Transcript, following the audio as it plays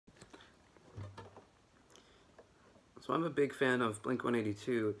So I'm a big fan of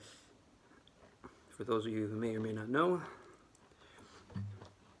Blink-182, for those of you who may or may not know.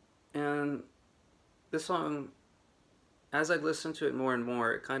 And this song, as I listened to it more and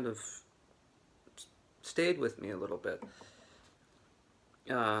more, it kind of stayed with me a little bit.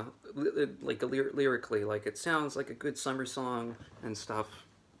 Lyrically, like it sounds like a good summer song and stuff,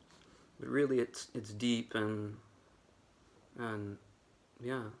 but really it's deep and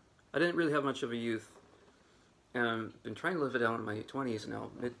yeah. I didn't really have much of a youth, and I've been trying to live it out in my 20s now,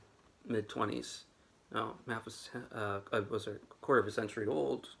 mid 20s. Now, I was a quarter of a century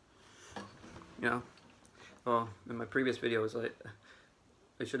old. Yeah. Well, in my previous videos,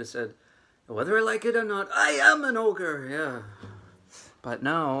 I should have said, whether I like it or not, I am an ogre. Yeah. But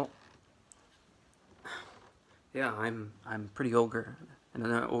now, yeah, I'm pretty ogre, and I'm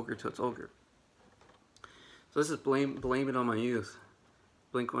not ogre till it's ogre. So this is Blame It On My Youth,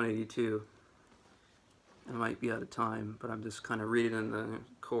 Blink-182. I might be out of time, but I'm just kind of reading in the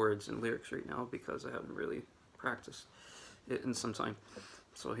chords and lyrics right now because I haven't really practiced it in some time.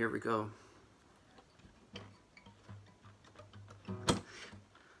 So here we go.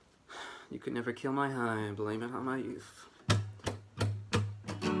 You could never kill my high, blame it on my youth.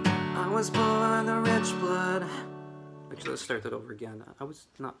 I was born the rich blood. Actually, let's start that over again. I was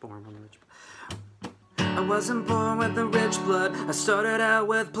not born with the rich blood. I wasn't born with the rich blood. I started out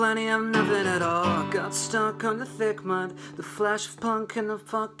with plenty of nothing at all. Got stuck on the thick mud, the flash of punk and the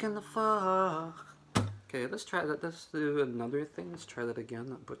fuck and the fog. Okay, let's try that. Let's do another thing. Let's try that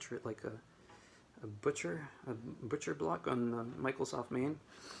again. I'll butcher it like a butcher block on Microsoft Main.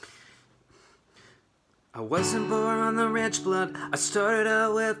 I wasn't born on the rich blood. I started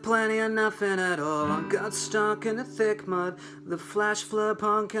out with plenty of nothing at all. I got stuck in the thick mud, the flash flood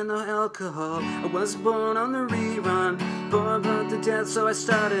punk and the alcohol. I was born on the rerun, born about to death, so I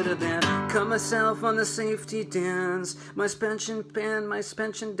started a band. Cut myself on the safety dance. My suspension band, my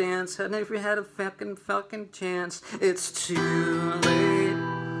suspension dance. Had never had a fucking chance. It's too late.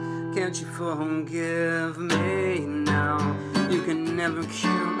 Can't you forgive me now? You can never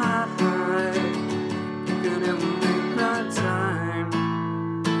kill my heart. Gonna make my time.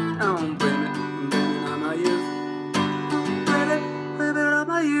 I won't blame it on my youth. Blame it on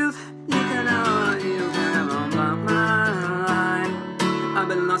my youth. You can have on my life. I've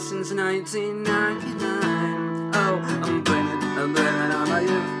been lost since 1999. Oh, I'm blame it on my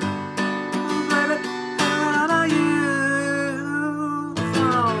youth. Blame it on my youth.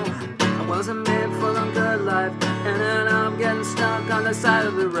 Oh, I wasn't made for the good life, and then I'm getting stuck on the side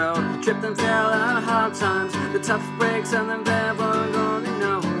of the road. Tripped and fell on hard times, the tough breaks and the bad were going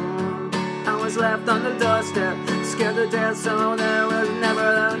home. I was left on the doorstep, scared to death, so there was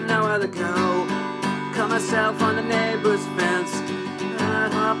never nowhere to go. Caught myself on the neighbor's fence, and I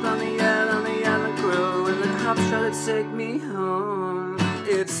hopped on the other crew, and the cops tried to take me home.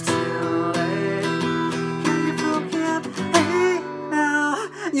 It's too late. Can you forgive me now?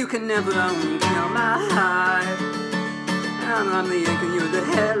 You can never kill my high. I'm the ink and you're the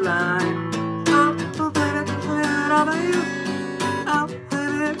headline. Oh, blame it on my youth. Oh,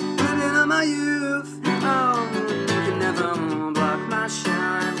 blame it on my youth. Oh, you can never block my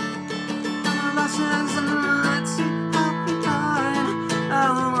shine. I'm lost in the lights up and down.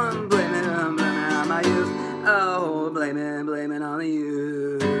 Oh, blame it on my youth. Oh, blame it on the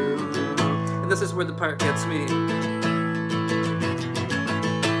youth. And this is where the part gets me.